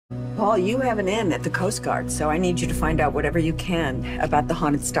Paul, you have an in at the Coast Guard, so I need you to find out whatever you can about the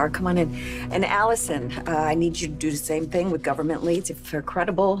Haunted Star. Come on in. And Allison, I need you to do the same thing with government leads. If they're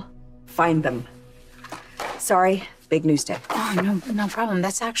credible, find them. Sorry, big news day. Oh, no problem.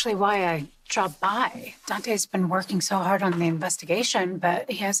 That's actually why I dropped by. Dante's been working so hard on the investigation, but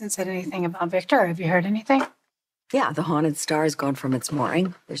he hasn't said anything about Victor. Have you heard anything? Yeah, the Haunted Star has gone from its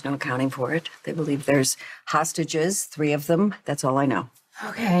mooring. There's no accounting for it. They believe there's hostages, 3 of them. That's all I know.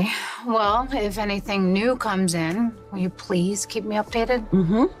 Okay. Well, if anything new comes in, will you please keep me updated?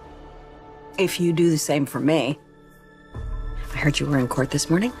 Mm-hmm. If you do the same for me. I heard you were in court this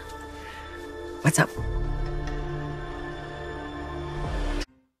morning. What's up?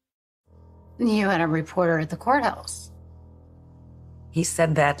 You had a reporter at the courthouse. He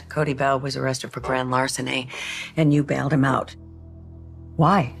said that Cody Bell was arrested for grand larceny, and you bailed him out.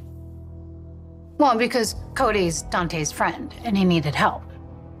 Why? Well, because Cody's Dante's friend, and he needed help.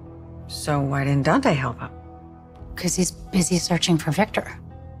 So why didn't Dante help him? Because he's busy searching for Victor.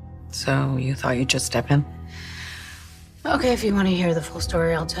 So you thought you'd just step in? Okay, if you want to hear the full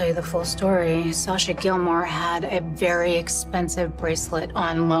story, I'll tell you the full story. Sasha Gilmore had a very expensive bracelet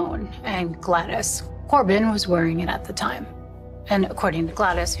on loan, and Gladys Corbin was wearing it at the time. And according to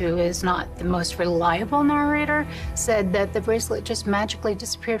Gladys, who is not the most reliable narrator, said that the bracelet just magically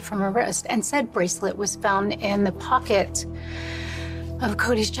disappeared from her wrist, and said bracelet was found in the pocket of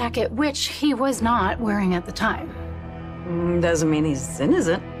Cody's jacket, which he was not wearing at the time. Doesn't mean he's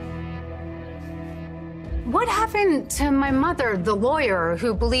innocent. What happened to my mother, the lawyer,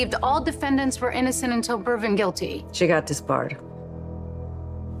 who believed all defendants were innocent until proven guilty? She got disbarred.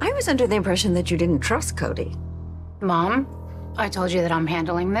 I was under the impression that you didn't trust Cody. Mom, I told you that I'm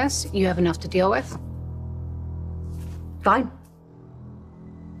handling this. You have enough to deal with? Fine.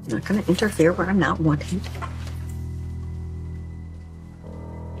 Not gonna interfere where I'm not wanted.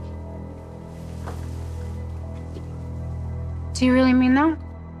 Do you really mean that?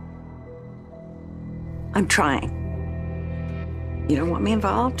 I'm trying. You don't want me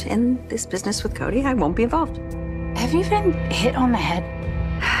involved in this business with Cody? I won't be involved. Have you been hit on the head?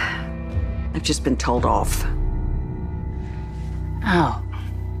 I've just been told off. Oh.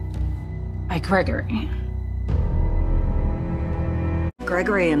 By Gregory.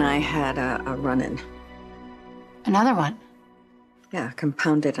 Gregory and I had a run-in. Another one? Yeah,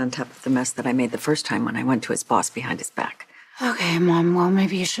 compounded on top of the mess that I made the first time when I went to his boss behind his back. Okay, Mom, well,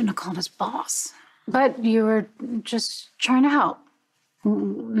 maybe you shouldn't have called his boss. But you were just trying to help.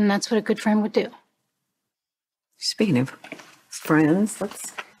 And that's what a good friend would do. Speaking of friends,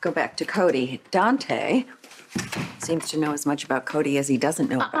 let's go back to Cody. Dante seems to know as much about Cody as he doesn't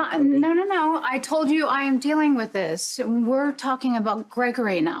know about Cody. No. I told you I am dealing with this. We're talking about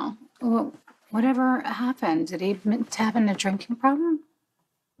Gregory now. Whatever happened? Did he have a drinking problem?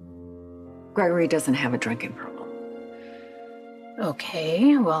 Gregory doesn't have a drinking problem.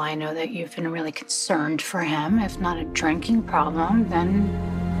 Okay, well, I know that you've been really concerned for him. If not a drinking problem, then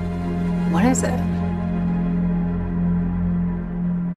what is it?